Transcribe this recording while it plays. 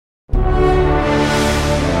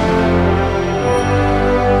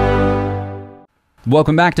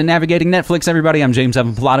Welcome back to Navigating Netflix, everybody. I'm James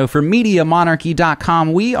Evan Pilato for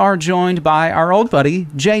MediaMonarchy.com. We are joined by our old buddy,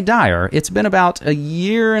 Jay Dyer. It's been about a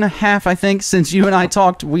year and a half, I think, since you and I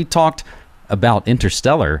talked. We talked about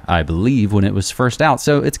Interstellar, I believe, when it was first out.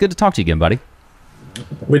 So it's good to talk to you again, buddy.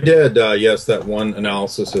 We did. Yes, that one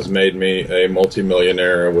analysis has made me a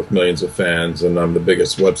multimillionaire with millions of fans, and I'm the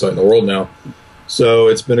biggest website in the world now. So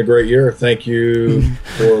it's been a great year. Thank you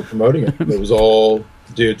for promoting it. It was all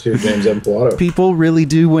due to James Evan Pilato. People really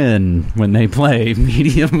do win when they play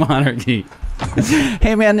Media Monarchy.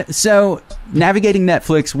 Hey, man, so Navigating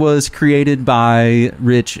Netflix was created by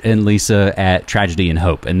Rich and Lisa at Tragedy and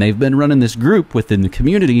Hope, and they've been running this group within the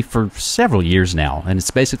community for several years now, and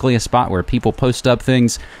it's basically a spot where people post up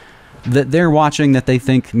things that they're watching that they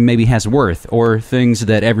think maybe has worth, or things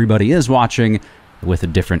that everybody is watching with a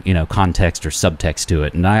different, context or subtext to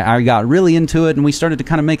it. And I got really into it, and we started to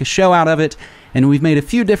kind of make a show out of it, and we've made a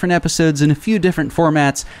few different episodes in a few different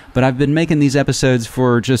formats, but I've been making these episodes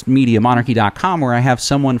for just MediaMonarchy.com, where I have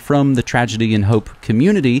someone from the Tragedy and Hope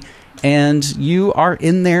community, and you are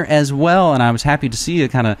in there as well, and I was happy to see you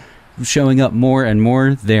kind of showing up more and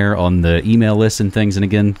more there on the email list and things. And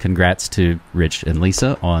again, congrats to Rich and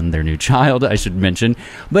Lisa on their new child, I should mention.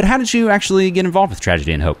 But how did you actually get involved with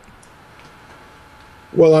Tragedy and Hope?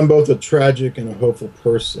 Well, I'm both a tragic and a hopeful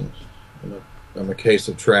person. I'm a case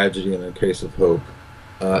of tragedy and a case of hope.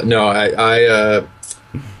 No, I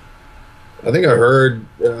think I heard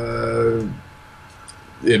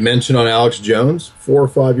it mentioned on Alex Jones 4 or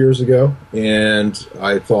 5 years ago, and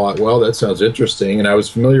I thought, well, that sounds interesting. And I was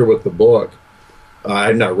familiar with the book. I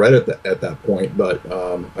had not read it at that point, but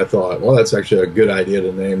I thought, well, that's actually a good idea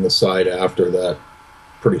to name the site after that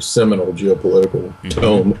pretty seminal geopolitical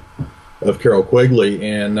tome of Carol Quigley.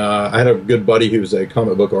 And I had a good buddy who's a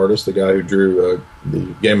comic book artist, the guy who drew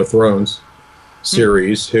the Game of Thrones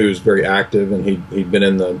series, who's very active, and he'd been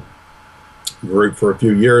in the group for a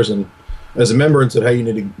few years, and as a member, and said, hey, you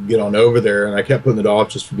need to get on over there. And I kept putting it off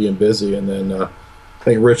just for being busy. And then I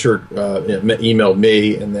think Richard emailed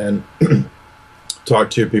me, and then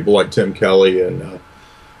talked to people like Tim Kelly, and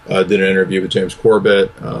did an interview with James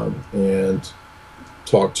Corbett, and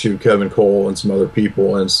talked to Kevin Cole and some other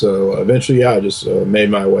people. And so eventually, yeah, I just made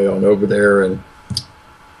my way on over there, and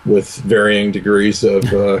with varying degrees of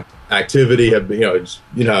activity, have been, how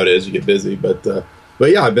it is, you get busy, but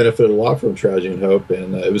yeah, I benefited a lot from Tragedy and Hope,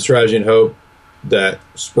 and it was Tragedy and Hope that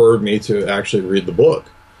spurred me to actually read the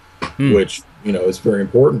book, which is very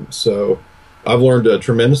important. So I've learned a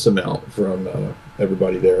tremendous amount from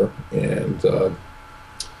everybody there, and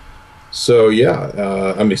so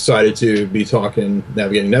yeah, I'm excited to be talking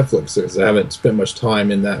Navigating Netflix, because I haven't spent much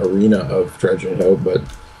time in that arena of Tragedy and Hope,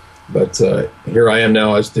 but here I am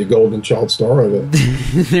now as the golden child star of it.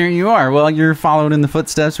 There you are. Well, you're following in the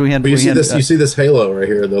footsteps. You see this halo right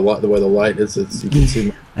here, the way the light is. You can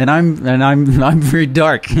see. And I'm very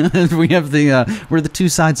dark. We have we're the two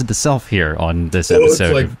sides of the self here on this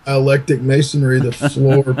episode. It's like dialectic masonry, the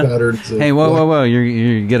floor patterns. Hey, whoa!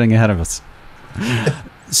 You're getting ahead of us.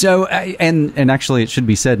 So, and actually, it should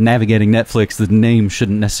be said, Navigating Netflix, the name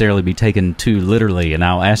shouldn't necessarily be taken too literally, and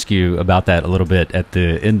I'll ask you about that a little bit at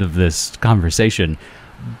the end of this conversation.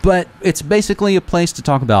 But it's basically a place to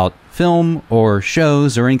talk about film or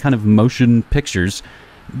shows or any kind of motion pictures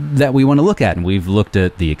that we want to look at. And we've looked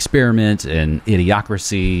at The Experiment and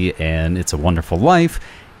Idiocracy and It's a Wonderful Life.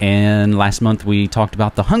 And last month we talked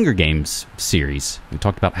about the Hunger Games series. We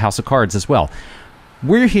talked about House of Cards as well.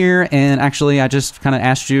 We're here, and actually I just kind of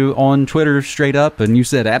asked you on Twitter straight up, and you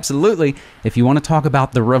said absolutely, if you want to talk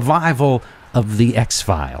about the revival of The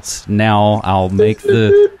X-Files. Now, I'll make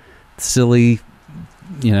the silly,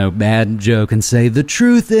 bad joke and say, the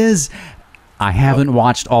truth is, I haven't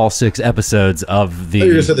watched all 6 episodes of the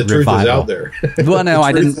revival. You said the truth is out there. Well, no,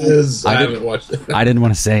 I didn't. I haven't watched it. I didn't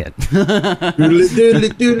want to say it.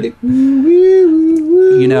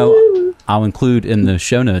 I'll include in the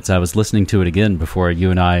show notes, I was listening to it again before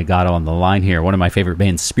you and I got on the line here. One of my favorite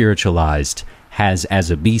bands, Spiritualized, has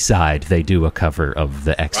as a B-side, they do a cover of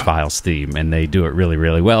the X-Files theme, and they do it really,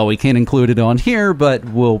 really well. We can't include it on here, but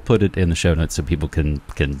we'll put it in the show notes so people can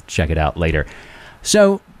check it out later.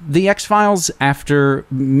 So, the X-Files, after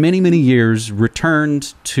many, many years,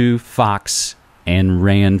 returned to Fox and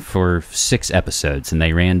ran for 6 episodes. And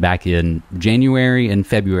they ran back in January and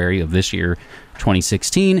February of this year,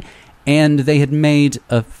 2016. And they had made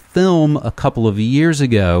a film a couple of years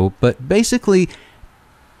ago, but basically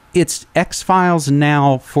it's X-Files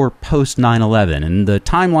now for post 9/11, and the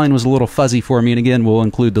timeline was a little fuzzy for me, and again, we'll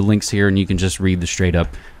include the links here, and you can just read the straight-up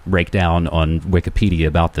breakdown on Wikipedia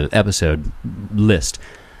about the episode list.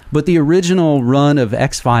 But the original run of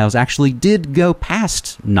X-Files actually did go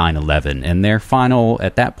past 9/11, and their final,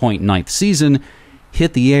 at that point, 9th season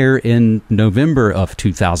hit the air in November of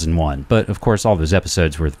 2001. But, of course, all those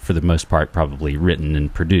episodes were, for the most part, probably written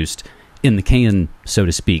and produced in the can, so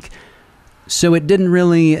to speak. So it didn't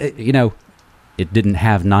really, it didn't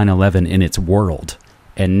have 9/11 in its world.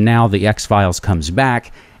 And now the X-Files comes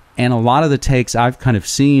back, and a lot of the takes I've kind of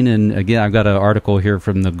seen, and again, I've got an article here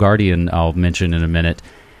from The Guardian I'll mention in a minute,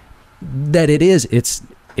 that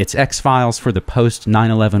it's X-Files for the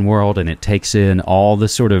post-9/11 world, and it takes in all the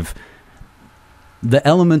sort of the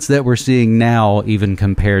elements that we're seeing now, even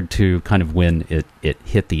compared to kind of when it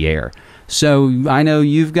hit the air. So I know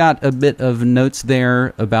you've got a bit of notes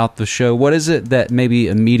there about the show. What is it that maybe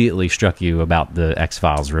immediately struck you about the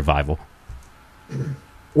X-Files revival?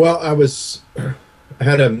 Well, I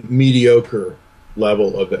had a mediocre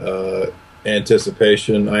level of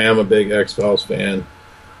anticipation. I am a big X-Files fan.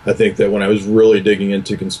 I think that when I was really digging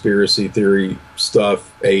into conspiracy theory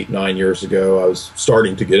stuff 8-9 years ago, I was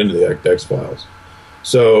starting to get into the X-Files.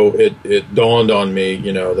 So it dawned on me,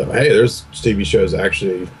 that, hey, there's TV shows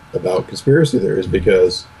actually about conspiracy theories,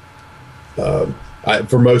 because for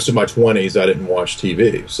most of my 20s, I didn't watch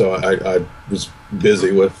TV. So I was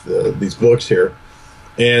busy with these books here.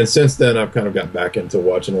 And since then, I've kind of got back into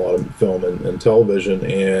watching a lot of film and television.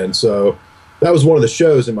 And so that was one of the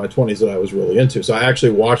shows in my 20s that I was really into. So I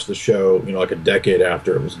actually watched the show, like a decade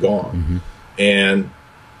after it was gone. Mm-hmm. And,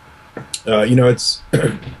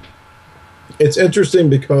 it's interesting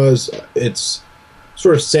because it's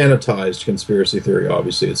sort of sanitized conspiracy theory,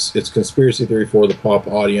 obviously. It's conspiracy theory for the pop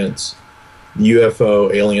audience,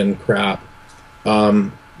 UFO, alien crap.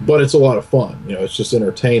 But it's a lot of fun. It's just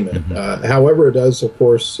entertainment. Mm-hmm. However, it does, of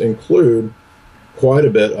course, include quite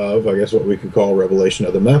a bit of, I guess, what we could call revelation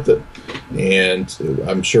of the method. And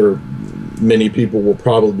I'm sure many people will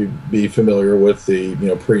probably be familiar with the,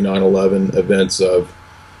 pre-9/11 events of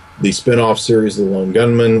the spin-off series, The Lone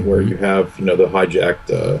Gunman, where you have, the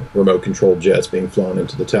hijacked remote-controlled jets being flown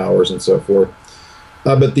into the towers and so forth.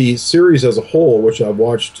 But the series as a whole, which I've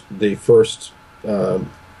watched the first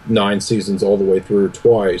 9 seasons all the way through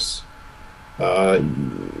twice,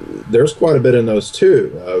 there's quite a bit in those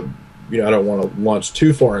too. I don't want to launch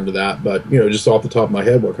too far into that, but just off the top of my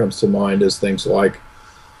head, what comes to mind is things like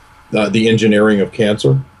the engineering of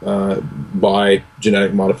cancer by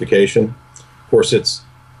genetic modification. Of course, it's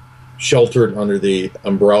sheltered under the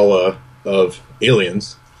umbrella of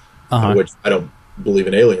aliens, which I don't believe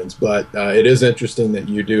in aliens, but it is interesting that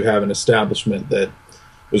you do have an establishment that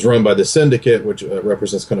was run by the syndicate, which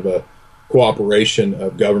represents kind of a cooperation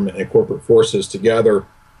of government and corporate forces together.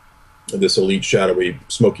 This elite, shadowy,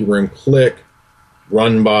 smoky room clique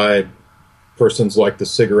run by persons like the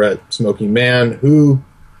cigarette smoking man, who,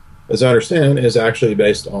 as I understand, is actually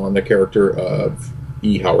based on the character of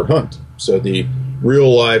E. Howard Hunt. So the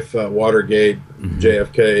real-life Watergate,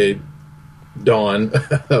 JFK Don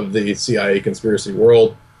of the CIA conspiracy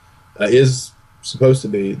world is supposed to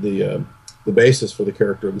be the basis for the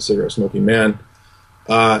character of the cigarette smoking man.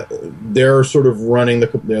 They're sort of running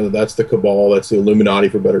that's the cabal, that's the Illuminati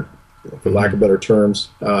for lack of better terms.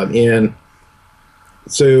 And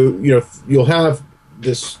so you'll have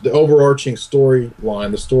the overarching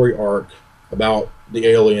storyline, the story arc about the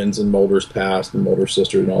aliens and Mulder's past and Mulder's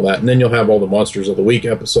sister and all that, and then you'll have all the Monsters of the Week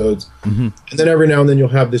episodes, and then every now and then you'll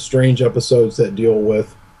have the strange episodes that deal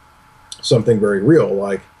with something very real,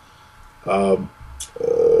 like pre-9/11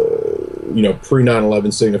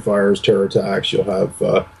 signifiers, terror attacks. You'll have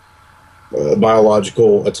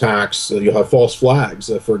biological attacks. You'll have false flags.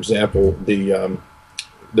 For example, the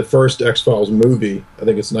first X-Files movie, I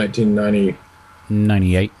think it's 1998.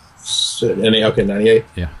 98.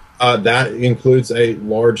 Yeah. That includes a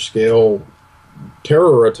large-scale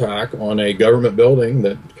terror attack on a government building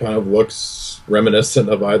that kind of looks reminiscent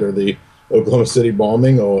of either the Oklahoma City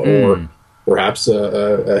bombing or perhaps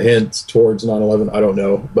a hint towards 9/11. I don't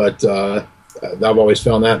know, but I've always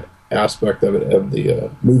found that aspect of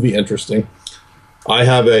the movie interesting. I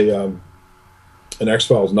have an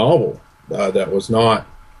X-Files novel that was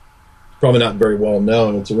probably not very well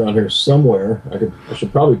known. It's around here somewhere. I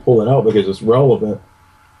should probably pull it out because it's relevant.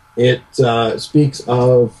 It speaks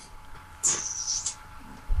of, it's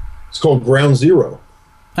called Ground Zero.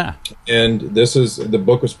 And the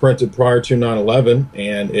book was printed prior to 9/11,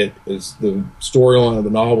 and the storyline of the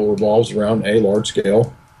novel revolves around a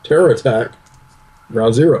large-scale terror attack,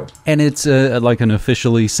 Ground Zero. And it's like an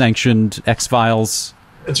officially sanctioned X-Files.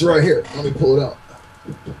 It's right here. Let me pull it out.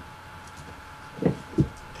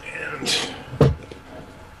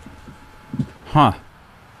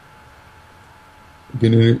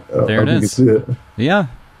 There it is. You can see it. Yeah.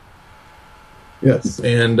 Yes,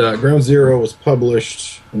 and Ground Zero was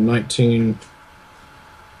published in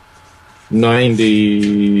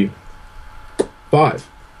 1995.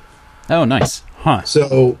 Oh, nice. Huh.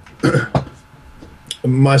 So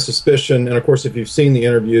my suspicion, and of course, if you've seen the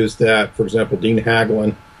interviews that, for example, Dean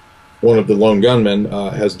Haglund, one of the lone gunmen,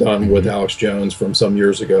 has done with Alex Jones from some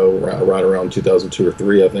years ago, right around 2002 or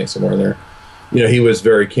 3, I think, somewhere in there. You know, he was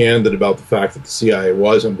very candid about the fact that the CIA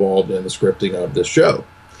was involved in the scripting of this show.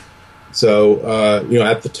 So, you know,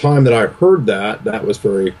 at the time that I heard that, that was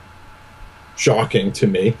very shocking to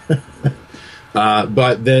me.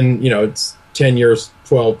 But then, you know, it's 10 years,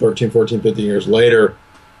 12, 13, 14, 15 years later,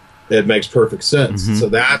 it makes perfect sense. So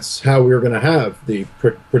that's how we were going to have the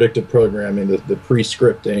predictive programming, the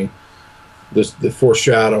pre-scripting, the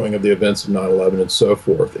foreshadowing of the events of 9/11 and so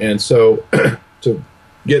forth. And so to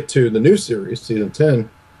get to the new series, season 10,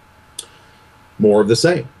 more of the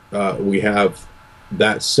same. We have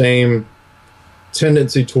that same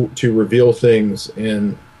tendency to reveal things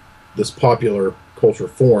in this popular culture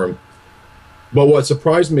form. But what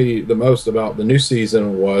surprised me the most about the new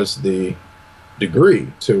season was the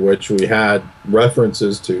degree to which we had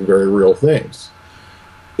references to very real things.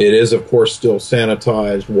 It is, of course, still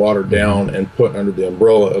sanitized, watered down, and put under the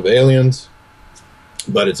umbrella of Aliens,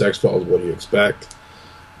 but it's X-Files. What do you expect?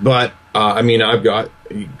 But, I mean, I've got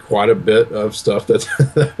quite a bit of stuff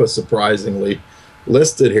that was surprisingly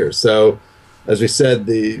listed here. So, as we said,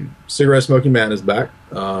 the cigarette smoking man is back.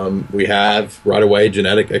 We have, right away,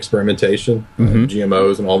 genetic experimentation,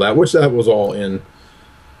 GMOs and all that, which that was all in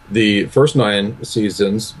the first 9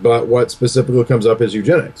 seasons, but what specifically comes up is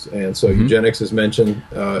eugenics. And so eugenics is mentioned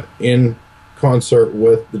in concert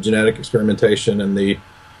with the genetic experimentation and the...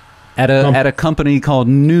 At a company called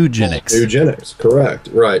Nugenics. Nugenics, correct,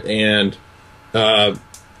 right. And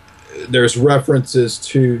there's references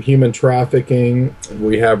to human trafficking.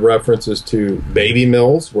 We have references to baby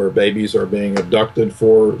mills, where babies are being abducted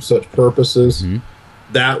for such purposes.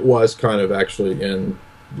 That was kind of actually in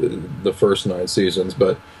the first 9 seasons,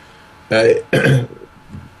 but a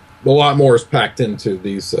lot more is packed into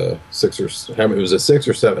these 6 or how many was it, 6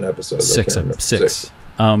 or 7 episodes? Six.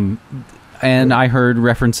 And I heard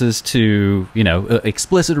references to, you know,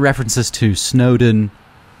 explicit references to Snowden.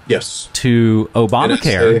 Yes. To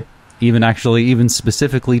Obamacare, even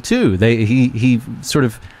specifically too. He sort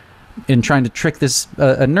of, in trying to trick this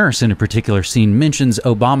a nurse in a particular scene, mentions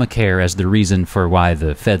Obamacare as the reason for why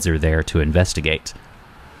the feds are there to investigate.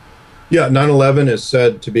 Yeah, 9/11 is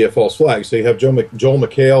said to be a false flag. So you have Joel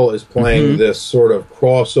McHale is playing this sort of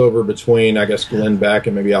crossover between, I guess, Glenn Beck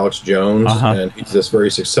and maybe Alex Jones, and he's this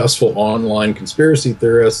very successful online conspiracy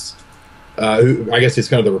theorist. Who I guess he's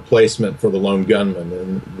kind of the replacement for the lone gunman.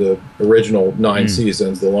 In the original 9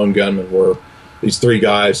 seasons, the lone gunman were these 3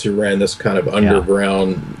 guys who ran this kind of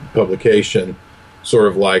underground publication, sort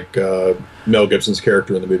of like Mel Gibson's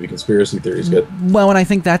character in the movie Conspiracy Theories. Well, and I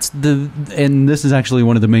think that's and this is actually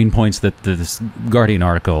one of the main points that this Guardian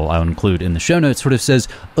article I'll include in the show notes sort of says,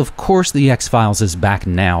 of course the X-Files is back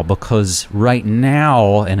now, because right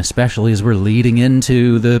now, and especially as we're leading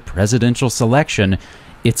into the presidential selection,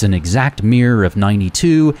 it's an exact mirror of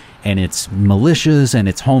 92, and it's militias, and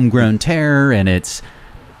it's homegrown terror, and it's...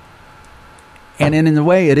 And in a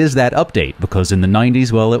way, it is that update, because in the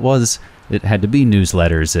 90s, well, it had to be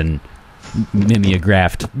newsletters and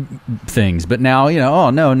mimeographed things. But now, you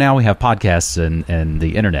know, now we have podcasts and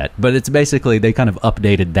the internet. But it's basically, they kind of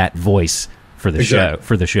updated that voice for the show.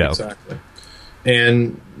 Exactly.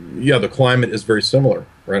 And, yeah, the climate is very similar,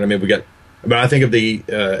 right? I mean, but I think of the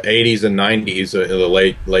 80s and 90s, the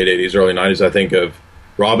late 80s, early 90s, I think of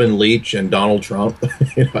Robin Leach and Donald Trump.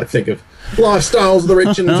 You know, I think of Lifestyles of the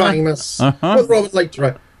Rich and Famous with Robin Leach,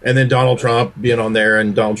 right? And then Donald Trump being on there,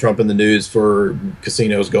 and Donald Trump in the news for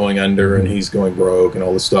casinos going under, and he's going broke and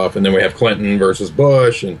all this stuff. And then we have Clinton versus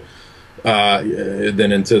Bush, and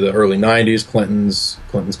then into the early 90s, Clinton's.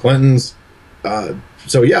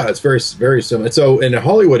 So yeah, it's very, very similar. So, and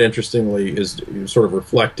Hollywood, interestingly, is sort of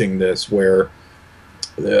reflecting this, where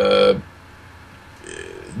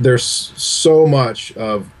there's so much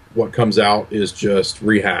of what comes out is just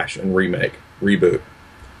rehash and remake, reboot.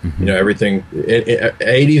 You know, everything.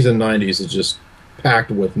 80s and 90s is just packed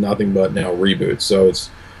with nothing but now reboots. So it's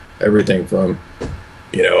everything from,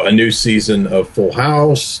 you know, a new season of Full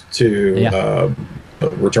House to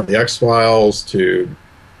Return of the X-Files to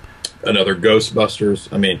another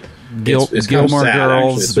Ghostbusters. I mean, it's Gilmore kind of sad,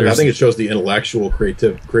 Girls. So I think it shows the intellectual,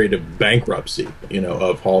 creative bankruptcy, you know,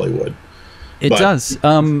 of Hollywood. It does,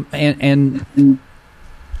 and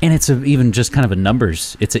it's even just kind of a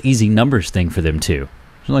numbers. It's an easy numbers thing for them too.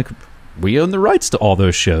 Like, we own the rights to all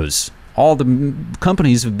those shows. all the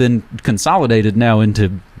companies have been consolidated now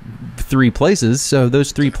into 3 places, so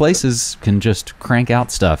those 3 places can just crank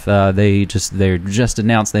out stuff. They just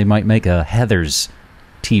announced they might make a Heathers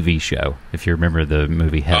TV show, if you remember the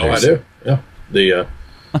movie Heathers. Oh, I do. Yeah,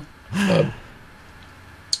 the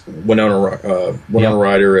Winona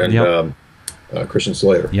Ryder and Christian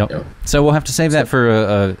Slater. Yep. Yeah. So we'll have to save that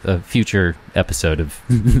for a future episode of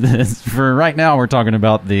this. For right now, we're talking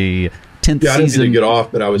about the 10th season. I didn't need to get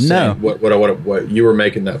off, but I was saying what you were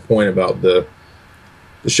making that point about the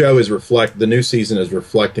show is the new season is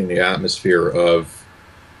reflecting the atmosphere of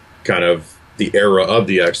kind of the era of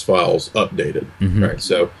the X-Files updated, right?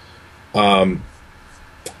 So,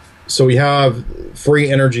 so we have free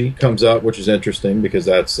energy comes up, which is interesting because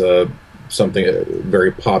that's something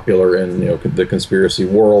very popular in the conspiracy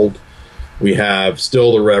world. We have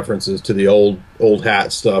still the references to the old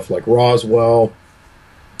hat stuff like Roswell,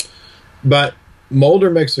 but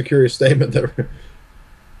Mulder makes a curious statement that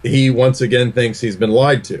he once again thinks he's been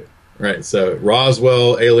lied to, right? So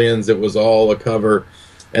Roswell, aliens, it was all a cover,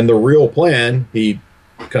 and the real plan, he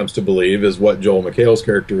comes to believe, is what Joel McHale's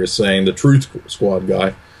character is saying, the Truth Squad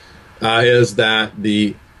guy, is that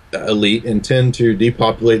the elite intend to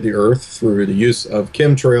depopulate the Earth through the use of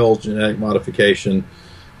chemtrails, genetic modification,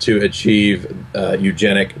 to achieve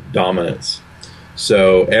eugenic dominance.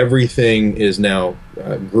 So everything is now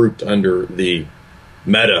grouped under the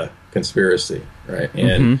meta conspiracy, right?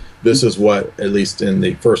 And this is what, at least in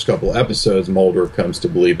the first couple episodes, Mulder comes to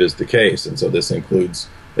believe is the case. And so this includes,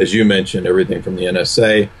 as you mentioned, everything from the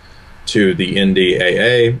NSA to the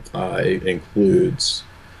NDAA. It includes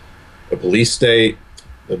a police state,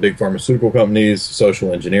 the big pharmaceutical companies,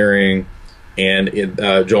 social engineering, and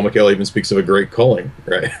Joel McHale even speaks of a great culling,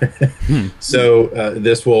 right? So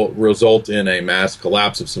this will result in a mass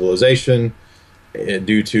collapse of civilization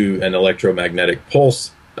due to an electromagnetic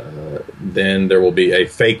pulse. Then there will be a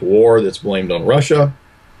fake war that's blamed on Russia,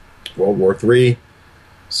 World War III.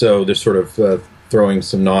 So they're sort of throwing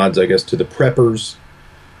some nods, I guess, to the preppers.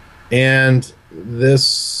 And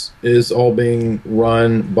this is all being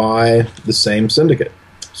run by the same syndicate.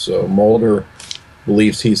 So Mulder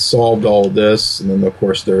believes he's solved all of this, and then of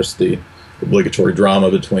course there's the obligatory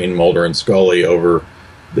drama between Mulder and Scully over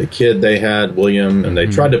the kid they had, William, and they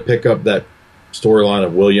tried to pick up that storyline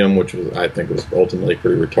of William, which was, I think, was ultimately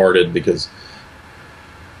pretty retarded, because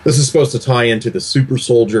this is supposed to tie into the super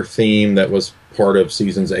soldier theme that was part of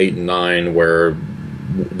seasons 8 and 9, where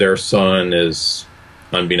their son is,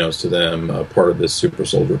 unbeknownst to them, part of this super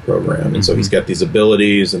soldier program, and so he's got these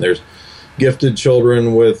abilities, and there's gifted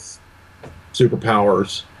children with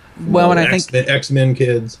superpowers. Well, and I think the X-Men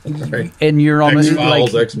kids, right? And you're almost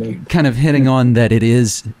X-Files, like X-Men. kind of hitting on that it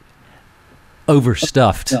is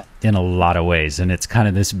overstuffed in a lot of ways, and it's kind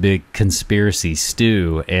of this big conspiracy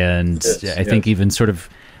stew. And I think even sort of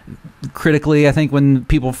critically, I think when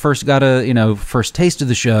people first got a first taste of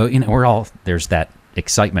the show, we're all, there's that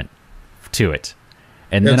excitement to it.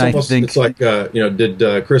 And then I think it's like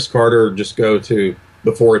did Chris Carter just go to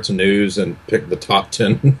Before It's News and pick the top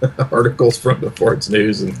 10 articles from Before It's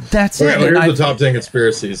News, and that's it. Here's the top 10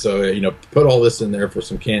 conspiracies. So put all this in there for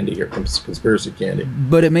some candy, or conspiracy candy.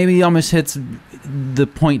 But it maybe almost hits the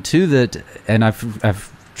point too that, and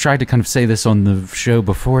I've tried to kind of say this on the show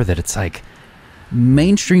before, that it's like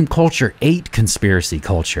mainstream culture ate conspiracy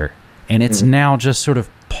culture, and it's now just sort of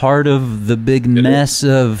part of the big mess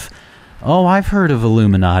of, oh, I've heard of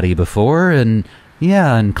Illuminati before, and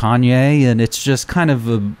yeah, and Kanye, and it's just kind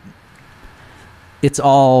of it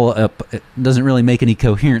doesn't really make any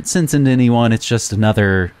coherent sense into anyone. It's just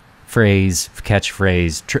another phrase,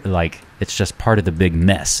 catchphrase, like it's just part of the big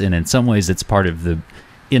mess, and in some ways it's part of the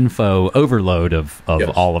info overload of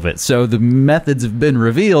all of it. So the methods have been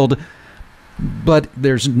revealed, but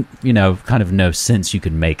there's kind of no sense you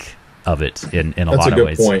can make of it in a lot of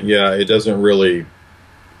ways. That's a good point. Yeah, it doesn't really.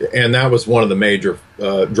 And that was one of the major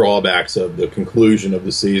drawbacks of the conclusion of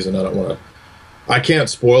the season. I can't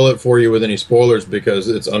spoil it for you with any spoilers because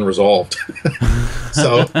it's unresolved.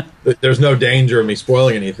 So there's no danger of me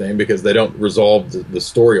spoiling anything because they don't resolve the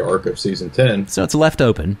story arc of season 10. So it's left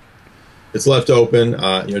open. It's left open.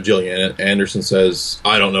 Gillian Anderson says,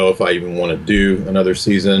 I don't know if I even want to do another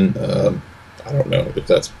season. I don't know if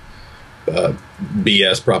that's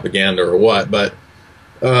BS propaganda or what, but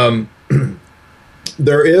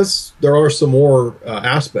there are some more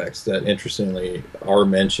aspects that, interestingly, are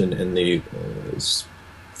mentioned in the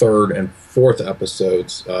third and fourth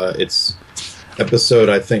episodes. It's episode,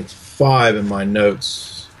 I think, 5 in my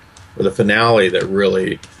notes, or the finale, that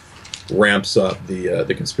really ramps up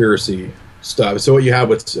the conspiracy stuff. So what you have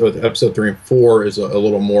with episode 3 and 4 is a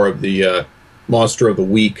little more of the Monster of the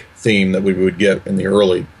Week theme that we would get in the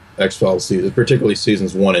early X-Files seasons, particularly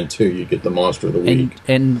seasons 1 and 2. You get the Monster of the Week.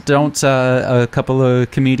 And don't a couple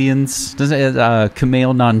of comedians, doesn't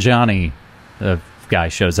Kumail Nanjiani, guy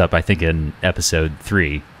shows up, I think, in episode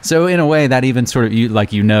 3. So in a way, that even sort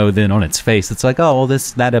of then on its face, it's like, oh, well,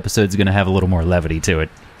 that episode's going to have a little more levity to it.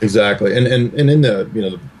 Exactly, and in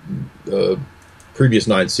the previous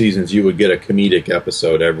 9 seasons, you would get a comedic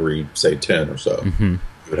episode every, say, 10 or so. Mm-hmm. You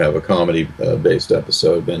would have a comedy based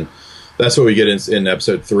episode, and that's what we get in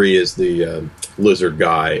episode 3 is the lizard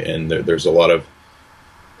guy, and there's a lot of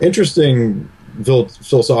interesting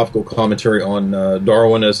philosophical commentary on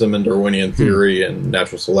Darwinism and Darwinian theory and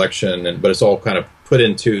natural selection, but it's all kind of put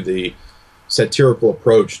into the satirical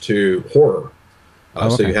approach to horror.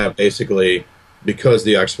 Okay. So you have basically, because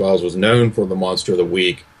the X-Files was known for the Monster of the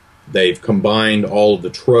Week, they've combined all of the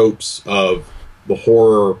tropes of the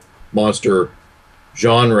horror monster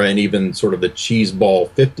genre and even sort of the cheeseball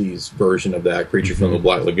 50s version of that, Creature from the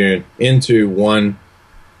Black Lagoon, into one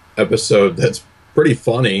episode that's pretty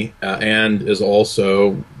funny and is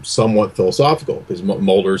also somewhat philosophical, because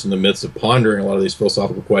Mulder's in the midst of pondering a lot of these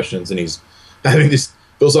philosophical questions, and he's having these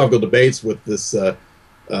philosophical debates with this the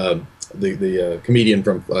comedian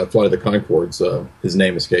from Flight of the Conchords. His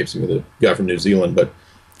name escapes me, the guy from New Zealand. But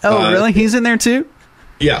really, he's in there too?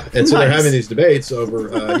 Yeah, and so they're having these debates over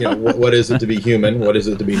what is it to be human, what is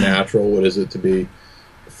it to be natural, what is it to be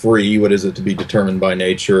free, what is it to be determined by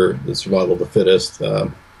nature, the survival of the fittest.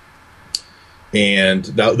 And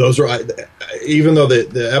those are, even though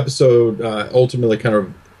the episode ultimately kind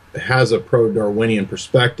of has a pro-Darwinian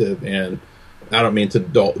perspective, and I don't mean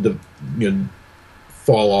to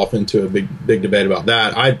fall off into a big debate about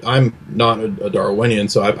that. I'm not a Darwinian,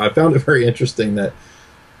 so I found it very interesting that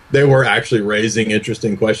they were actually raising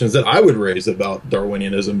interesting questions that I would raise about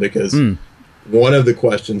Darwinianism, because one of the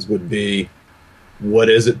questions would be, what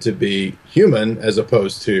is it to be human as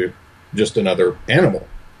opposed to just another animal?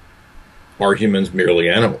 Are humans merely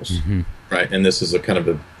animals? Right? And this is a kind of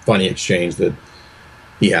a funny exchange that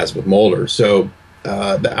he has with Mulder. So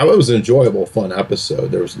that was an enjoyable, fun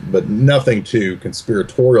episode. But nothing too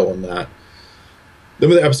conspiratorial in that. Then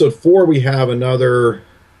with episode 4, we have another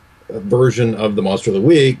version of the Monster of the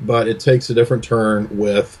Week, but it takes a different turn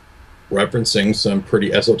with referencing some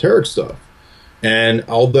pretty esoteric stuff. And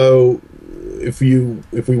although if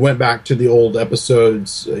we went back to the old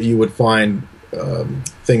episodes, you would find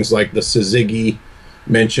things like the syzygy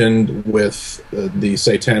mentioned with the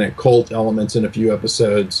satanic cult elements in a few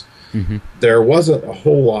episodes. There wasn't a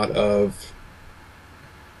whole lot of,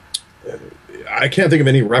 I can't think of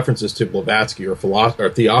any references to Blavatsky or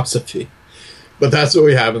theosophy, but that's what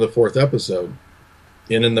we have in the 4th episode,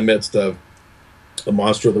 in the midst of the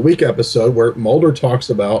Monster of the Week episode, where Mulder talks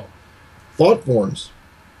about thought forms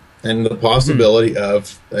and the possibility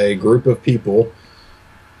of a group of people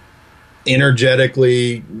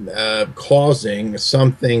energetically causing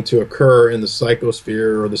something to occur in the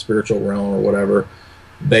psychosphere or the spiritual realm or whatever,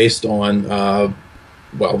 based on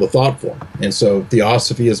the thought form. And so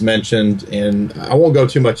theosophy is mentioned, and I won't go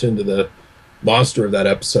too much into the monster of that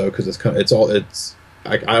episode, because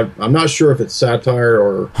I'm not sure if it's satire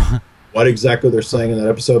or what exactly they're saying in that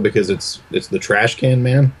episode, because it's the trash can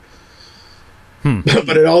man.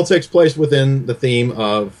 But it all takes place within the theme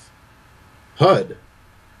of HUD.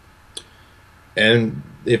 And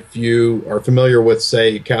if you are familiar with,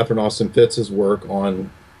 say, Catherine Austin Fitz's work on...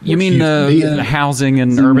 You mean the housing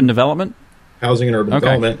and urban development? Housing and urban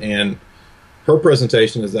development. And her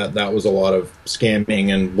presentation is that was a lot of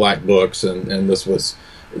scamming and black books, and this was...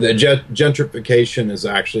 The gentrification is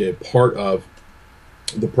actually a part of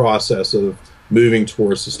the process of moving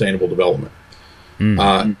towards sustainable development,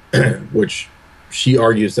 which she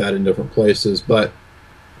argues that in different places. But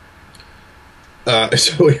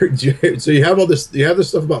so you have all this. You have this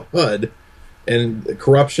stuff about HUD and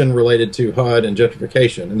corruption related to HUD and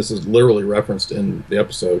gentrification, and this is literally referenced in the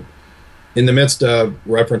episode, in the midst of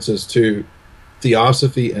references to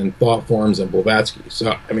theosophy and thought forms and Blavatsky.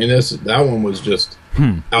 So I mean, that one was just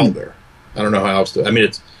out there. I don't know how else to. I mean,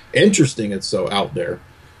 it's interesting. It's so out there.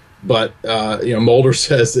 But Mulder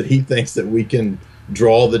says that he thinks that we can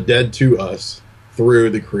draw the dead to us through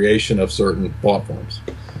the creation of certain thought forms.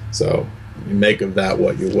 So you make of that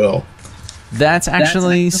what you will. That's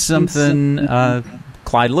actually something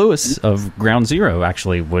Clyde Lewis of Ground Zero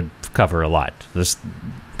actually would cover a lot. This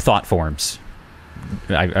thought forms.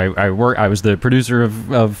 I was the producer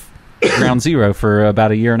of Ground Zero for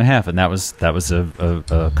about a year and a half, and that was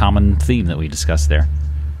a common theme that we discussed there.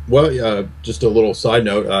 Well, just a little side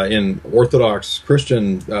note. In Orthodox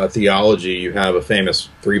Christian theology, you have a famous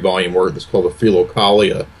 3-volume work that's called the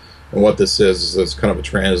Philokalia And what this is it's kind of a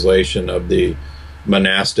translation of the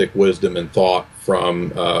monastic wisdom and thought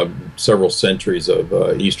from several centuries of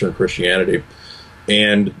Eastern Christianity.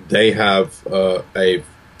 And they have a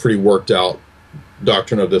pretty worked out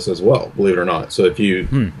doctrine of this as well, believe it or not. So if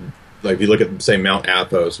you like, if you look at, say, Mount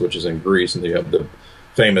Athos, which is in Greece, and you have the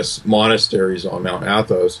famous monasteries on Mount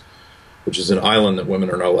Athos, which is an island that women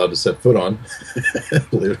are not allowed to set foot on,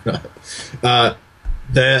 believe it or not.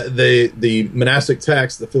 The monastic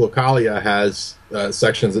text, the Philokalia, has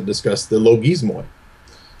sections that discuss the logismoi.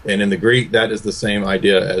 And in the Greek, that is the same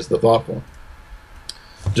idea as the thought form.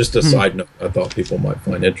 Just a side note I thought people might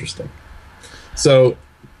find interesting. So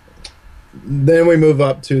then we move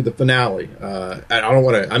up to the finale. I don't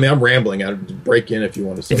want to. I mean, I'm rambling. I'd break in if you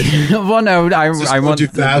want to say something. Well, no, I want too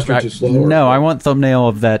fast or too slow. No, I want thumbnail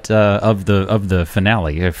of that of the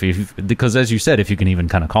finale. Because as you said, if you can even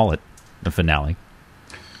kind of call it the finale.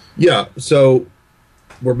 Yeah. So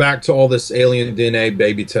we're back to all this alien DNA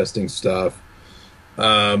baby testing stuff.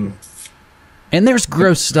 And there's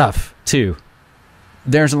gross stuff too.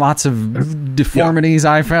 There's lots of deformities.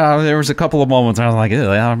 I found there was a couple of moments I was like,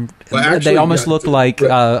 they almost look like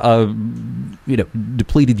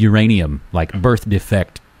depleted uranium, like birth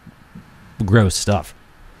defect, gross stuff.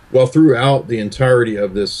 Well, throughout the entirety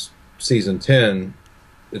of this season 10,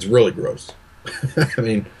 it's really gross. I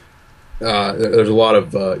mean, there's a lot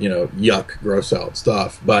of yuck, gross out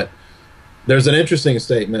stuff. But there's an interesting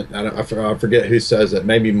statement. I forget who says it.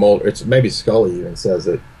 Maybe Mulder. Maybe Scully even says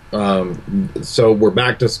it. So we're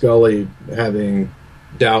back to Scully having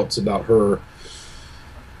doubts about her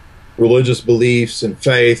religious beliefs and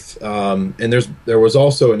faith. And there was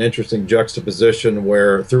also an interesting juxtaposition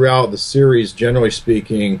where throughout the series, generally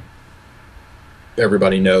speaking,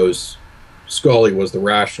 everybody knows Scully was the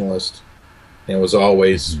rationalist and was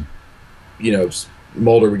always,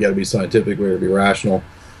 Mulder, we got to be scientific, we got to be rational.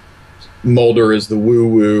 Mulder is the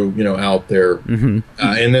woo-woo, out there.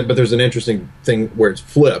 But there's an interesting thing where it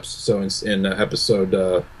flips. So in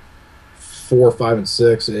episode 4, 5, and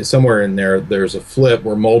 6, somewhere in there, there's a flip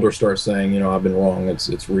where Mulder starts saying, I've been wrong.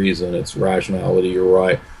 It's reason, it's rationality. You're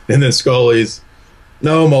right. And then Scully's,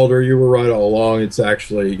 no, Mulder, you were right all along. It's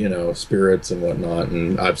actually, spirits and whatnot.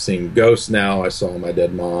 And I've seen ghosts now. I saw my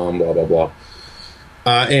dead mom. Blah blah blah.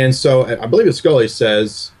 And so I believe that Scully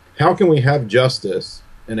says, how can we have justice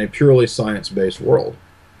in a purely science-based world?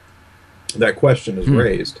 That question is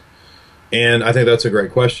raised. And I think that's a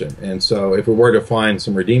great question. And so if we were to find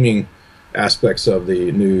some redeeming aspects of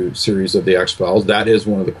the new series of the X-Files, that is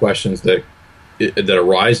one of the questions that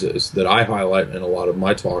arises, that I highlight in a lot of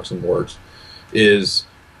my talks and works, is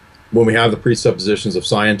when we have the presuppositions of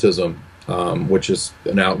scientism, which is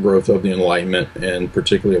an outgrowth of the Enlightenment and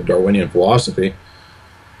particularly of Darwinian philosophy,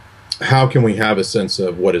 how can we have a sense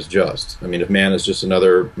of what is just? I mean, if man is just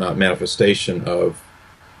another manifestation of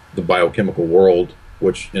the biochemical world,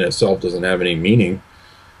 which in itself doesn't have any meaning,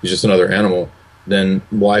 he's just another animal, then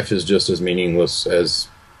life is just as meaningless as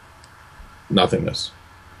nothingness,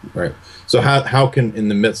 right? So how can, in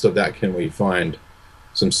the midst of that, can we find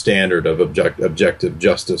some standard of objective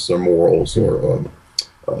justice or morals or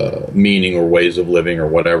meaning or ways of living or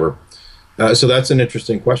whatever? So that's an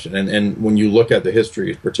interesting question. And when you look at the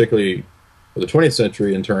history, particularly of the 20th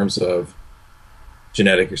century, in terms of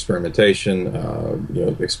genetic experimentation,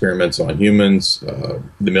 experiments on humans,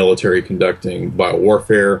 the military conducting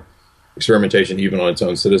biowarfare, experimentation even on its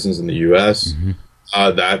own citizens in the U.S.,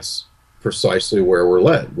 that's precisely where we're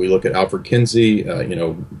led. We look at Alfred Kinsey,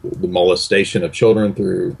 the molestation of children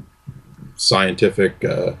through scientific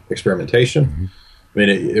experimentation. I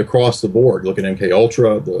mean, across the board, look at MK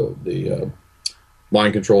Ultra, the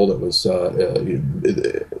mind control that was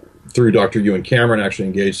through Dr. Ewan Cameron, actually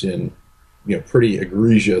engaged in pretty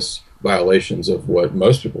egregious violations of what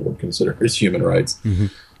most people would consider as human rights.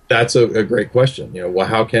 That's a great question. Well,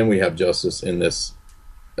 how can we have justice in this?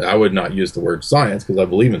 I would not use the word science because I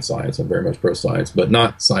believe in science. I'm very much pro-science, but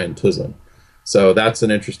not scientism. So that's an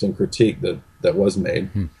interesting critique that was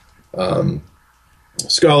made.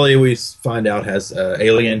 Scully, we find out, has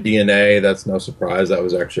alien DNA. That's no surprise. That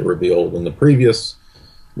was actually revealed in the previous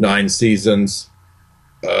 9 seasons.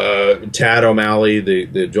 Tad O'Malley,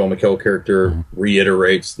 the Joel McHale character,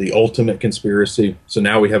 reiterates the ultimate conspiracy. So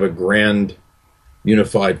now we have a grand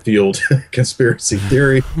unified field conspiracy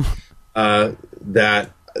theory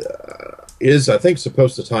that is, I think,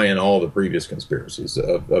 supposed to tie in all the previous conspiracies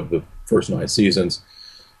of the first 9 seasons.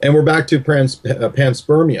 And we're back to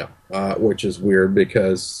panspermia, which is weird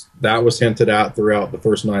because that was hinted at throughout the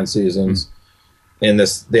first 9 seasons. And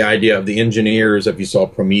the idea of the engineers, if you saw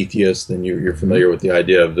Prometheus, then you're familiar with the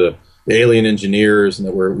idea of the alien engineers and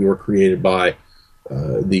that we were created by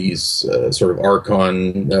these sort of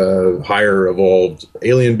Archon, higher evolved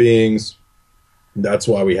alien beings. That's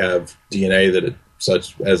why we have DNA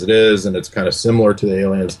such as it is, and it's kind of similar to the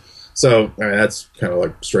aliens. So I mean, that's kind of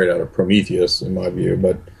like straight out of Prometheus in my view,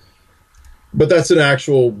 but that's an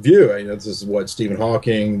actual view. I mean, this is what Stephen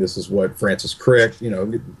Hawking, this is what Francis Crick,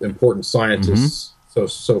 important scientists,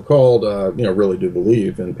 so-called, really do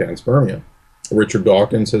believe in panspermia. Richard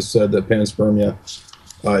Dawkins has said that panspermia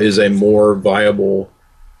is a more viable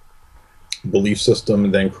belief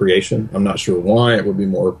system than creation. I'm not sure why.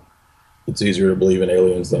 It's easier to believe in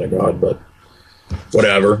aliens than a god, but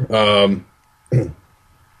whatever.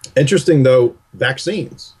 Interesting, though,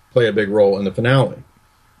 vaccines play a big role in the finale.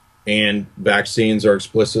 And vaccines are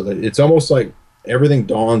explicitly, it's almost like everything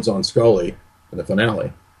dawns on Scully in the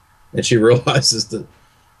finale. And she realizes that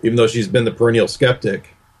even though she's been the perennial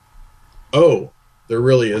skeptic, there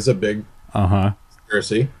really is a big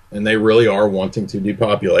conspiracy, and they really are wanting to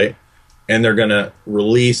depopulate, and they're going to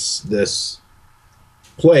release this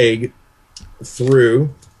plague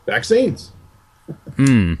through vaccines.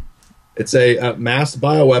 It's a mass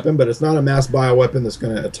bioweapon, but it's not a mass bioweapon that's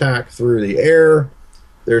going to attack through the air.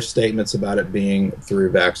 There's statements about it being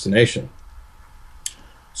through vaccination.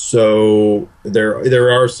 So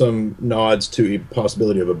there are some nods to a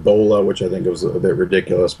possibility of Ebola, which I think was a bit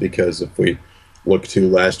ridiculous, because if we look to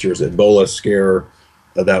last year's Ebola scare,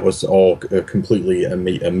 that was all completely a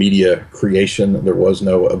media creation. There was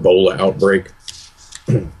no Ebola outbreak.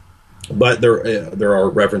 But there are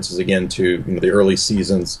references again to the early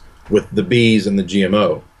seasons with the bees and the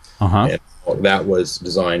GMO. And that was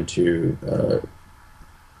designed to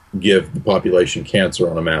give the population cancer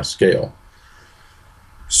on a mass scale.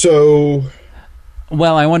 So,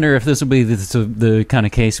 well, I wonder if this will be the kind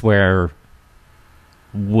of case where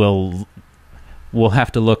we'll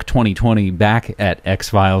have to look 2020 back at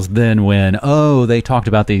X-Files then when they talked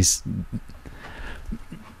about these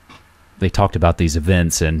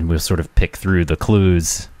events, and we'll sort of pick through the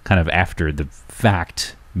clues kind of after the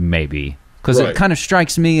fact, maybe, because it kind of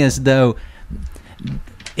strikes me as though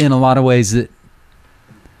in a lot of ways that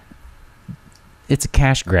it's a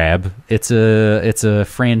cash grab. It's a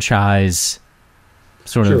franchise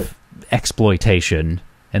sort of exploitation,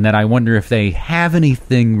 and that I wonder if they have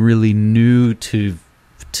anything really new to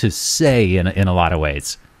say in a lot of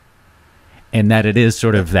ways, and that it is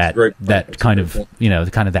sort of that kind of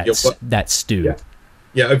that stew.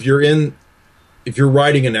 Yeah, if you're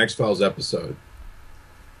writing an X-Files episode,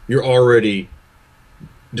 you're already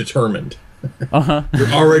determined.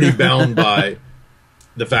 You're already bound by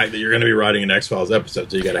the fact that you're going to be writing an X-Files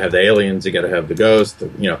episode, so you got to have the aliens, you got to have the ghosts,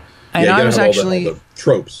 And I was actually all the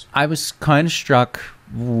tropes. I was kind of struck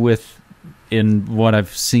with, in what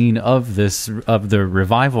I've seen of the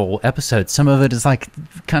revival episode, some of it is like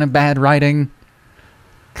kind of bad writing,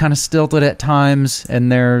 kind of stilted at times,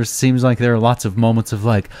 and there seems like there are lots of moments of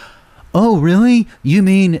like, oh really? You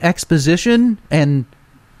mean exposition and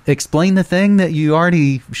explain the thing that you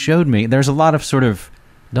already showed me? There's a lot of sort of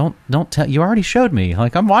don't tell, you already showed me,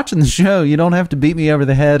 like I'm watching the show, you don't have to beat me over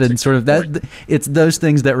the head, and sort of that. It's those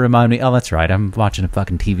things that remind me, oh that's right, I'm watching a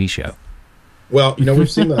fucking TV show. Well, we've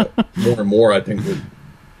seen that more and more. I think that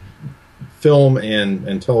film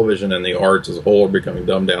and television and the arts as a whole are becoming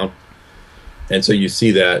dumbed down, and so you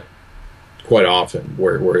see that quite often,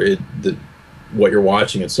 where what you're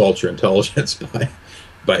watching insults your intelligence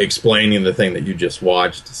by explaining the thing that you just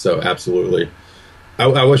watched. So absolutely.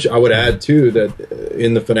 I wish I would add too that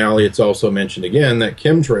in the finale it's also mentioned again that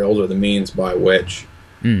chemtrails are the means by which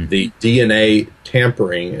the DNA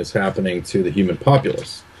tampering is happening to the human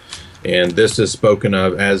populace. And this is spoken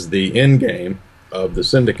of as the end game of the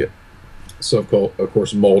syndicate. So, of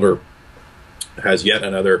course, Mulder has yet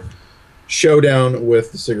another showdown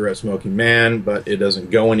with the cigarette-smoking man, but it doesn't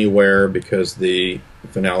go anywhere because the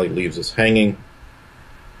finale leaves us hanging.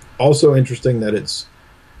 Also interesting that it's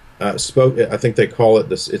I think they call it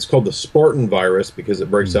this. It's called the Spartan virus because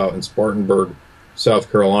it breaks out in Spartanburg,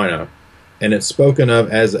 South Carolina, and it's spoken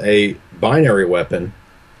of as a binary weapon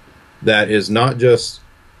that is not just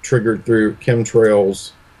triggered through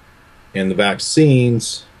chemtrails and the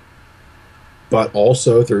vaccines, but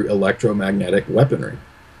also through electromagnetic weaponry.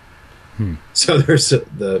 So there's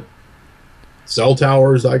the cell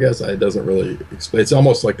towers, I guess. It doesn't really explain. It's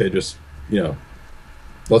almost like they just,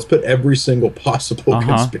 let's put every single possible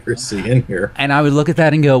conspiracy in here. And I would look at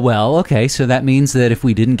that and go, well, okay, so that means that if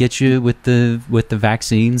we didn't get you with the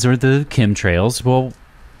vaccines or the chemtrails, well,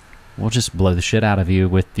 we'll just blow the shit out of you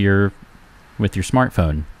with your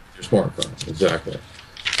smartphone. Your smartphone, exactly.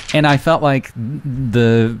 And I felt like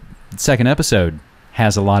the second episode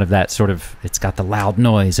has a lot of that sort of, it's got the loud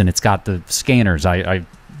noise and it's got the scanners. I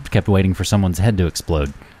kept waiting for someone's head to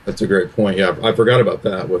explode. That's a great point. Yeah, I forgot about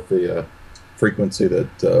that with the frequency that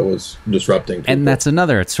was disrupting people. And that's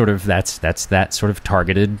another, it's sort of, that's that sort of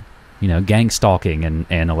targeted, gang stalking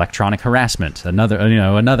and electronic harassment.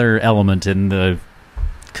 Another element in the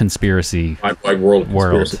conspiracy world.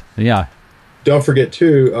 Conspiracy. Yeah. Don't forget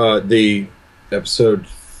too, the episode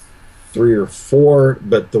 3 or 4,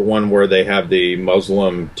 but the one where they have the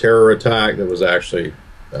Muslim terror attack that was actually,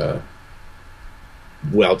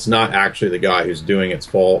 it's not actually the guy who's doing it's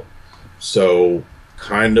fault. So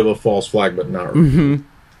kind of a false flag, but not really.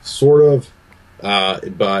 Sort of.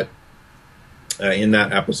 But in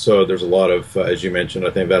that episode, there's a lot of, as you mentioned, I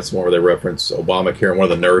think that's the one where they reference Obamacare, and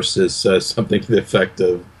one of the nurses says something to the effect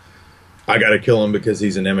of, I got to kill him because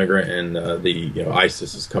he's an immigrant, and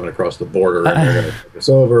ISIS is coming across the border and they're going to take us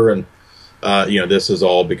over, and this is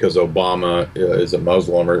all because Obama is a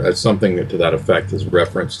Muslim, or something to that effect is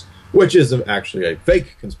referenced, which is actually a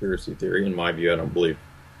fake conspiracy theory in my view. I don't believe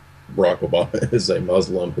Barack Obama is a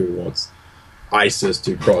Muslim who wants ISIS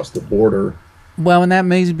to cross the border. Well, and that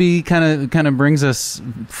maybe kind of brings us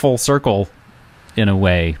full circle in a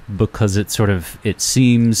way, because it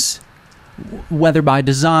seems, whether by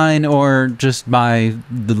design or just by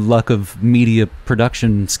the luck of media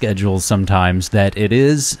production schedules sometimes, that it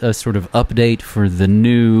is a sort of update for the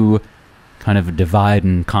new kind of divide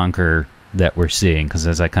and conquer that we're seeing. Because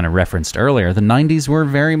as I kind of referenced earlier, the 90s were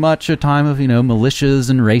very much a time of, militias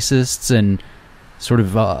and racists and sort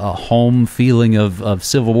of a home feeling of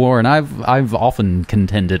civil war. And I've often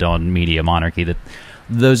contended on Media Monarchy that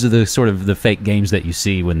those are the sort of the fake games that you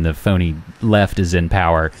see when the phony left is in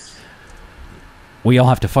power. We all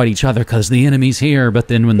have to fight each other because the enemy's here, but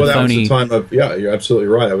then when the phony... That was the time of, you're absolutely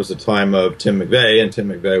right. That was the time of Tim McVeigh, and Tim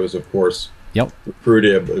McVeigh was, of course,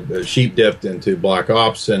 recruited, sheep-dipped into Black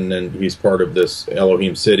Ops, and then he's part of this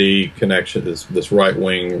Elohim City connection, this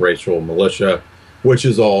right-wing racial militia, which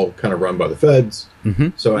is all kind of run by the feds.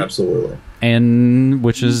 So absolutely. And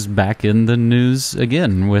which is back in the news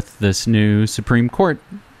again with this new Supreme Court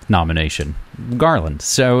nomination, Garland.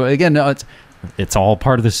 So again, it's all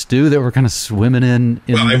part of the stew that we're kind of swimming in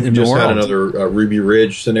the world. We just had another Ruby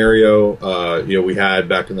Ridge scenario. We had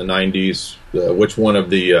back in the 90s. Which one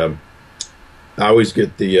of the? I always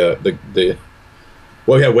get the.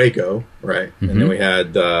 Well, we had Waco, right, and then we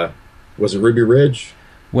had was it Ruby Ridge?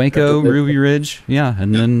 Waco, Ruby Ridge, yeah,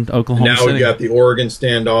 and then Oklahoma City. Now we got the Oregon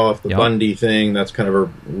standoff, the Bundy thing. That's kind of a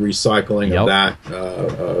recycling of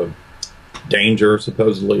that danger,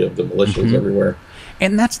 supposedly, of the militias everywhere.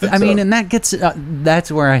 And that's, and that gets, that's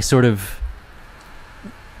where I sort of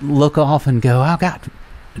look off and go, oh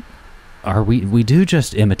God, we do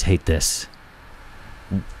just imitate this.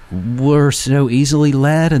 We're so easily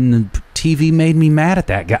led, and the TV made me mad at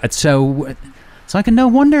that guy. So I can no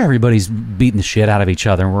wonder everybody's beating the shit out of each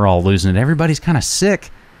other and we're all losing it. Everybody's kind of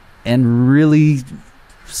sick and really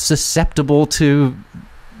susceptible to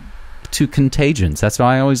contagions. That's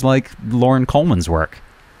why I always like Lauren Coleman's work.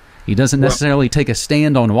 He doesn't necessarily take a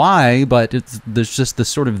stand on why, but there's just the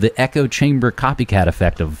sort of the echo chamber copycat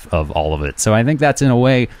effect of all of it. So I think that's in a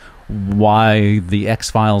way why the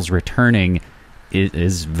X-Files returning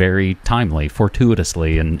is very timely,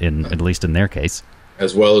 fortuitously, in at least in their case.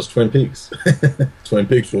 As well as Twin Peaks. Twin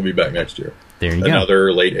Peaks will be back next year. There you go.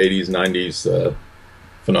 Another late 80s, 90s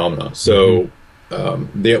phenomenon. So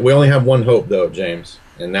we only have one hope, though, James,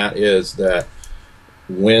 and that is that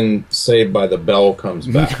when Saved by the Bell comes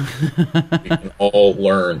back, we can all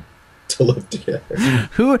learn to live together.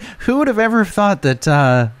 Who would have ever thought that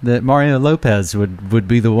that Mario Lopez would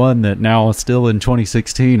be the one that now, still in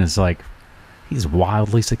 2016, is like, he's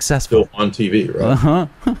wildly successful. Still on TV, right?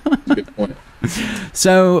 That's a good point.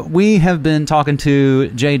 So we have been talking to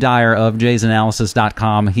Jay Dyer of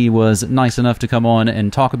jaysanalysis.com. He was nice enough to come on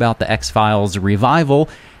and talk about the X-Files revival.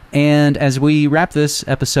 And as we wrap this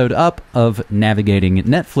episode up of Navigating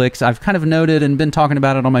Netflix, I've kind of noted and been talking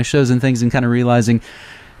about it on my shows and things, and kind of realizing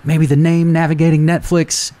maybe the name Navigating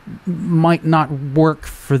Netflix might not work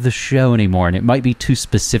for the show anymore, and it might be too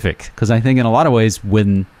specific. Because I think in a lot of ways,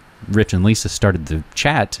 when Rich and Lisa started the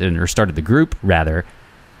chat, or started the group rather,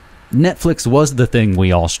 Netflix was the thing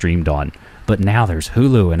we all streamed on. But now there's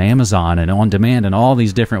Hulu and Amazon and on demand and all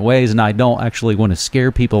these different ways, and I don't actually want to scare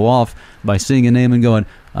people off by seeing a name and going,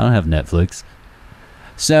 I don't have Netflix.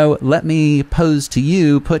 So let me pose to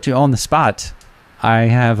you, put you on the spot. I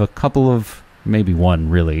have a couple of, maybe one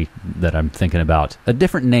really, that I'm thinking about. A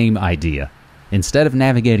different name idea. Instead of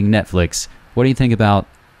Navigating Netflix, what do you think about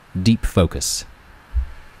Deep Focus?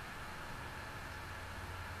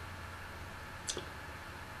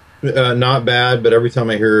 Not bad, but every time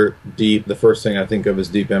I hear Deep, the first thing I think of is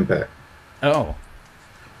Deep Impact. Oh.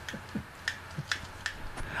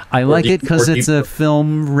 I like it because it's a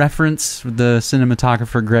film reference. The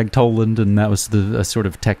cinematographer Greg Toland, and that was a sort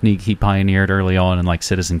of technique he pioneered early on in like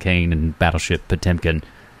Citizen Kane and Battleship Potemkin.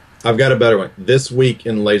 I've got a better one. This Week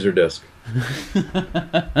in Laserdisc.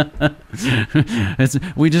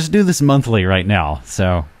 We just do this monthly right now,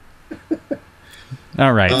 so.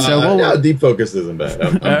 All right, so Deep Focus isn't bad.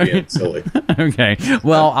 I'm being silly. Okay,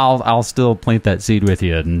 well, I'll still plant that seed with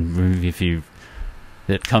you, and if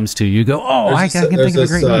it comes to you, go, I can think of a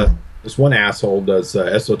great name. This one asshole does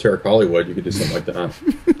Esoteric Hollywood. You could do something like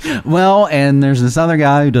that. Well, and there's this other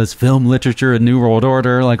guy who does film literature and New World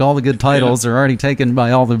Order. Like, all the good titles are already taken by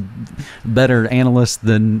all the better analysts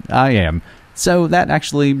than I am. So that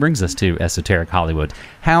actually brings us to Esoteric Hollywood.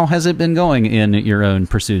 How has it been going in your own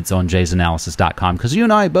pursuits on jaysanalysis.com? Because you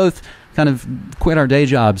and I both kind of quit our day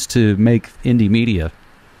jobs to make indie media.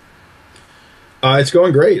 It's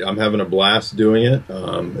going great. I'm having a blast doing it.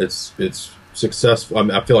 It's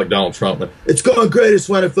successful. I feel like Donald Trump. It's going great. It's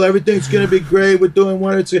wonderful. Everything's going to be great. We're doing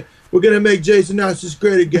wonderful. We're going to make Jay's Analysis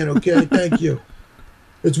great again. Okay, thank you.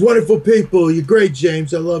 It's wonderful people. You're great,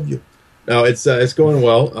 James. I love you. No, it's going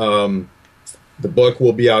well. The book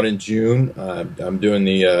will be out in June. I'm doing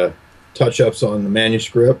the touch-ups on the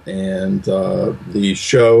manuscript, and the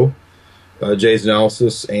show, Jay's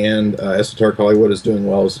Analysis and Esoteric Hollywood, is doing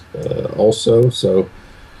well also. So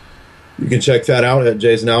you can check that out at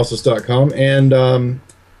jaysanalysis.com. And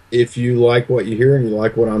if you like what you hear and you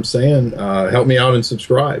like what I'm saying, help me out and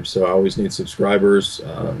subscribe. So I always need subscribers.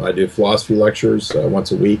 I do philosophy lectures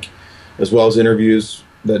once a week, as well as interviews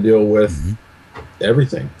that deal with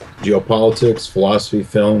everything: geopolitics, philosophy,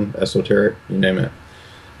 film, esoteric, you name it.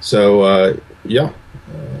 So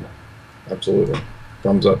absolutely,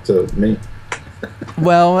 thumbs up to me.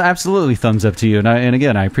 Well, absolutely, thumbs up to you. And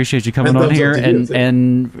again, I appreciate you coming on here,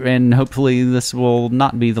 and hopefully this will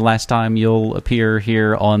not be the last time you'll appear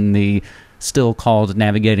here on the still called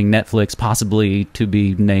Navigating Netflix, possibly to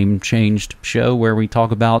be name changed show, where we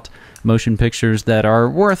talk about motion pictures that are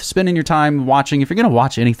worth spending your time watching. If you're going to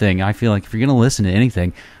watch anything, I feel like if you're going to listen to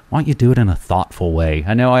anything, why don't you do it in a thoughtful way?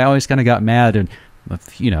 I know I always kind of got mad, and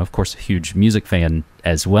of course, a huge music fan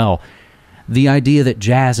as well. The idea that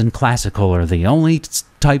jazz and classical are the only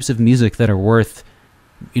types of music that are worth,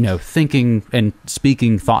 thinking and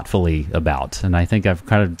speaking thoughtfully about. And I think I've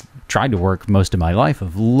kind of tried to work most of my life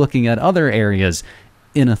of looking at other areas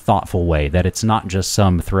in a thoughtful way, that it's not just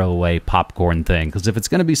some throwaway popcorn thing. Because if it's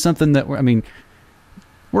going to be something that,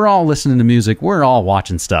 we're all listening to music, we're all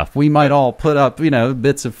watching stuff. We might all put up,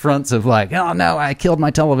 bits of fronts of like, oh no, I killed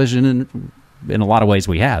my television. And in a lot of ways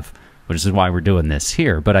we have, which is why we're doing this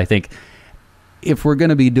here. But I think if we're going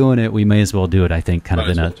to be doing it, we may as well do it, I think, kind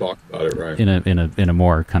of talk about it, right? in a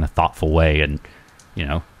more kind of thoughtful way. And,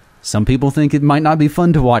 some people think it might not be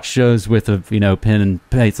fun to watch shows with a, pen and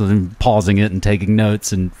pencil and pausing it and taking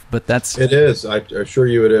notes. But that's... It is. I assure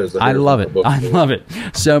you it is. I love it. I love it.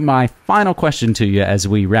 So my final question to you as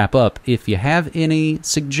we wrap up, if you have any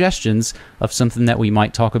suggestions of something that we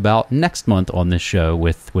might talk about next month on this show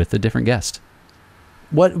with a different guest.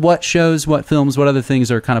 What shows, what films, what other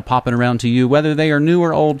things are kind of popping around to you, whether they are new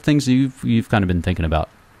or old, things you've kind of been thinking about?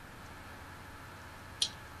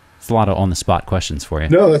 It's a lot of on-the-spot questions for you.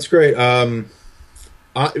 No, that's great. I'm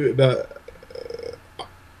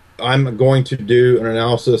going to do an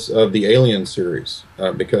analysis of the Alien series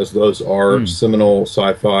because those are seminal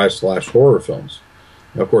sci-fi / horror films.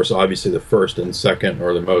 Now, of course, obviously the first and second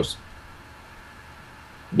are the most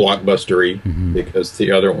blockbustery because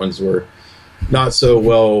the other ones were not so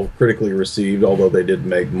well critically received, although they did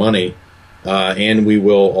make money. And we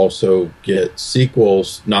will also get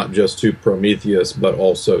sequels, not just to Prometheus, but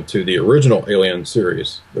also to the original Alien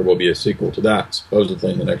series. There will be a sequel to that,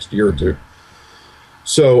 supposedly in the next year or two.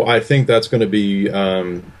 So I think that's going to be,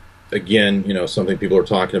 again, something people are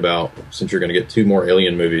talking about, since you're going to get 2 more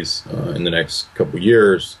Alien movies in the next couple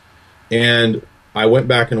years. And I went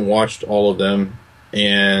back and watched all of them,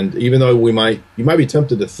 and even though you might be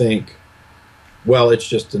tempted to think, well, it's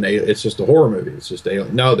just a horror movie. It's just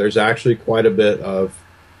Alien. No, there's actually quite a bit of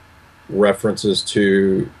references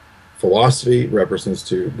to philosophy, references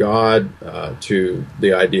to God, to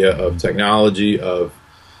the idea of technology, of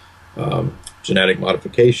genetic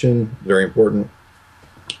modification, very important.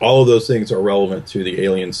 All of those things are relevant to the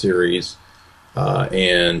Alien series,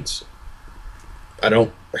 and I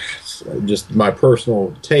don't. Just my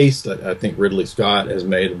personal taste. I think Ridley Scott has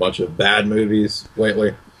made a bunch of bad movies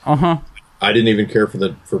lately. I didn't even care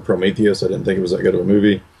for Prometheus. I didn't think it was that good of a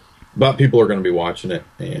movie, but people are going to be watching it,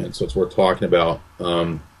 and so it's worth talking about.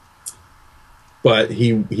 but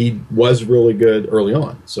he was really good early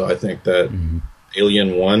on. So I think that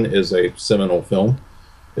Alien 1 is a seminal film.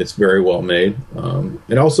 It's very well made,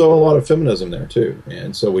 and also a lot of feminism there too.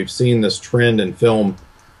 And so we've seen this trend in film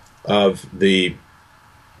of the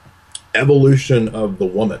evolution of the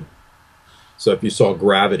woman. So if you saw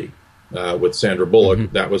Gravity with Sandra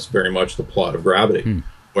Bullock, that was very much the plot of Gravity,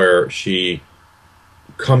 where she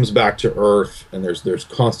comes back to Earth, and there's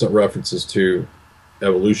constant references to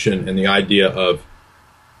evolution and the idea of,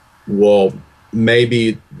 well,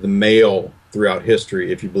 maybe the male throughout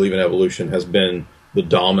history, if you believe in evolution, has been the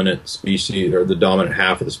dominant species or the dominant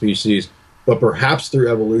half of the species, but perhaps through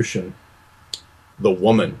evolution, the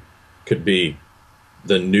woman could be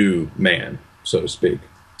the new man, so to speak,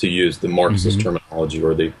 to use the Marxist terminology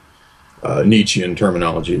or the Nietzschean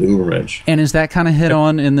terminology, the Übermensch. And is that kind of hit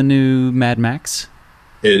on in the new Mad Max?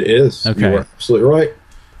 It is. Okay. You're absolutely right.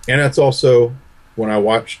 And that's also, when I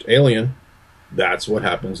watched Alien, that's what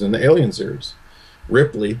happens in the Alien series.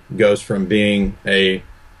 Ripley goes from being a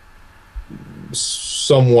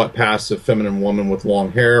somewhat passive feminine woman with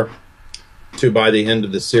long hair to, by the end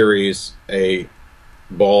of the series, a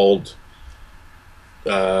bald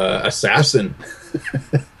assassin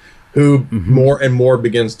who more and more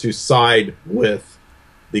begins to side with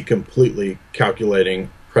the completely calculating,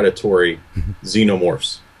 predatory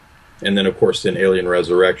xenomorphs. And then, of course, in Alien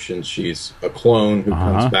Resurrection, she's a clone who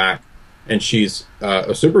comes back, and she's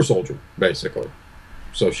a super soldier, basically.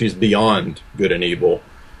 So she's beyond good and evil,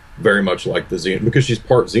 very much like the because she's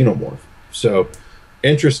part xenomorph. So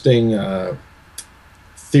interesting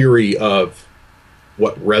theory of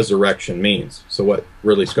what resurrection means. So what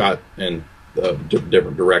Ridley Scott and the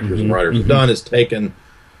different directors and writers have done is taken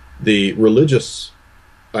the religious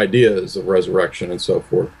ideas of resurrection and so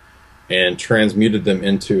forth and transmuted them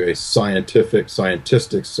into a scientific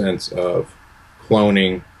sense of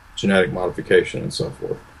cloning, genetic modification, and so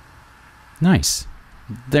forth. Nice.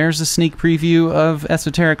 There's a sneak preview of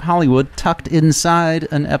Esoteric Hollywood tucked inside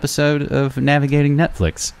an episode of Navigating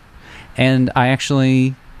Netflix. And I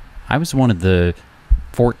was one of the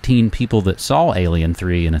 14 people that saw Alien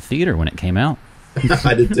 3 in a theater when it came out.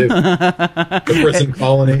 I did too. The prison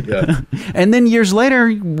colony, yeah. And then years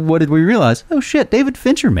later, what did we realize? Oh shit, David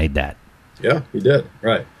Fincher made that. Yeah, he did.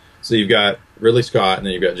 Right. So you've got Ridley Scott, and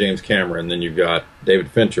then you've got James Cameron, and then you've got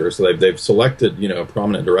David Fincher. So they've selected,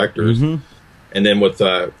 prominent directors. And then with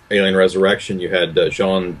Alien Resurrection, you had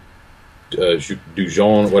Jean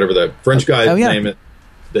Dujon, whatever the French guy's name it,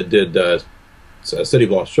 that did City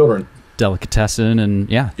of Lost Children. Delicatessen,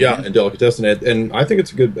 and and Delicatessen. And I think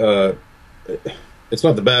it's a good, it's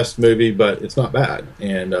not the best movie, but it's not bad.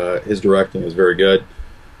 And his directing is very good.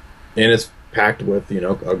 And it's packed with,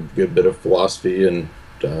 a good bit of philosophy and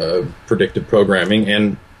predictive programming.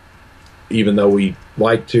 And even though I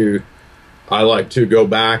like to go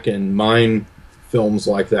back and mine films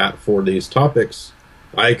like that for these topics,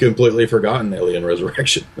 I completely forgotten Alien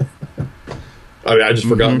Resurrection. I mean, I just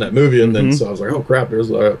forgotten that movie, and then so I was like, oh crap, there's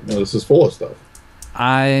this is full of stuff.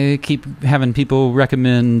 I keep having people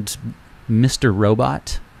recommend Mr.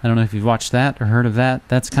 Robot. I don't know if you've watched that or heard of that.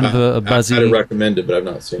 That's kind of a buzzy. I'd recommend it, but I've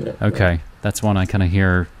not seen it. Okay, that's one I kind of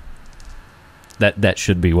hear that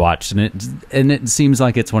should be watched, and it seems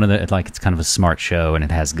like it's one of the it's kind of a smart show, and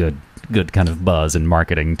it has good kind of buzz and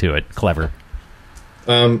marketing to it. Clever.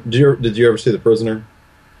 Did you ever see The Prisoner?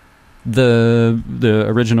 The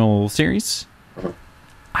original series?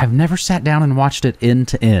 I've never sat down and watched it end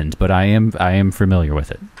to end, but I am familiar with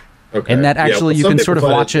it. Okay. And that actually you can sort of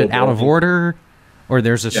watch it out of order, or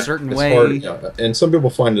there's a certain way. Hard, and some people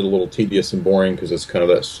find it a little tedious and boring because it's kind of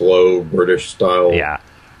that slow British style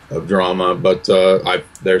of drama. But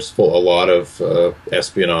there's a lot of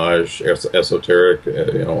espionage, esoteric,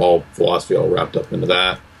 all philosophy all wrapped up into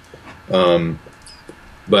that.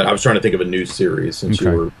 But I was trying to think of a new series since you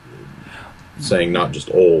were saying not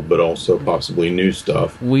just old, but also possibly new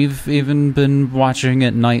stuff. We've even been watching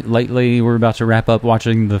at night lately. We're about to wrap up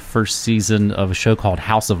watching the first season of a show called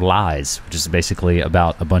House of Lies, which is basically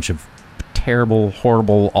about a bunch of terrible,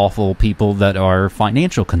 horrible, awful people that are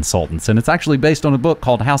financial consultants. And it's actually based on a book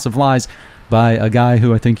called House of Lies by a guy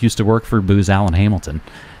who I think used to work for Booz Allen Hamilton.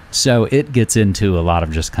 So it gets into a lot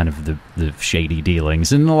of just kind of the shady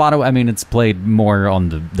dealings. And it's played more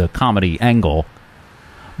on the comedy angle.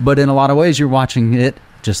 But in a lot of ways, you're watching it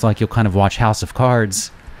just like you'll kind of watch House of Cards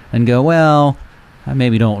and go, well, I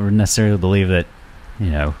maybe don't necessarily believe that,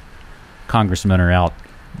 congressmen are out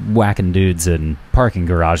whacking dudes in parking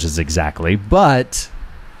garages exactly. But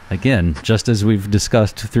again, just as we've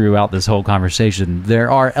discussed throughout this whole conversation,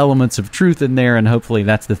 there are elements of truth in there, and hopefully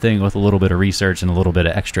that's the thing with a little bit of research and a little bit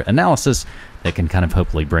of extra analysis that can kind of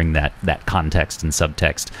hopefully bring that context and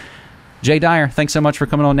subtext. Jay Dyer, thanks so much for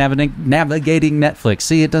coming on Navigating Netflix.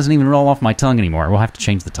 See, it doesn't even roll off my tongue anymore. We'll have to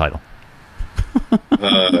change the title.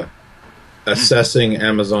 Assessing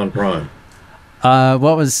Amazon Prime.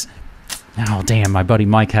 What was... Oh, damn, my buddy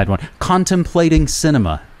Mike had one. Contemplating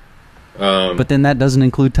Cinema. But then that doesn't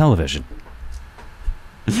include television.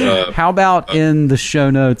 How about in the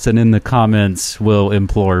show notes and in the comments, we'll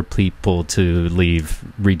implore people to leave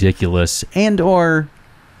ridiculous and or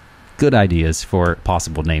good ideas for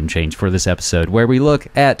possible name change for this episode, where we look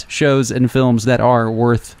at shows and films that are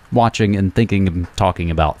worth watching and thinking and talking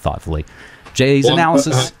about thoughtfully. Jay's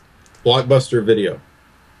analysis... Blockbuster Video.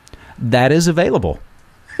 That is available.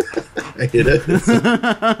 It is.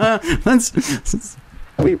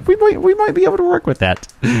 we might be able to work with that.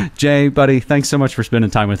 Jay, buddy, thanks so much for spending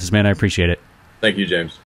time with us, man. I appreciate it. Thank you,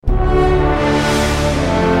 James.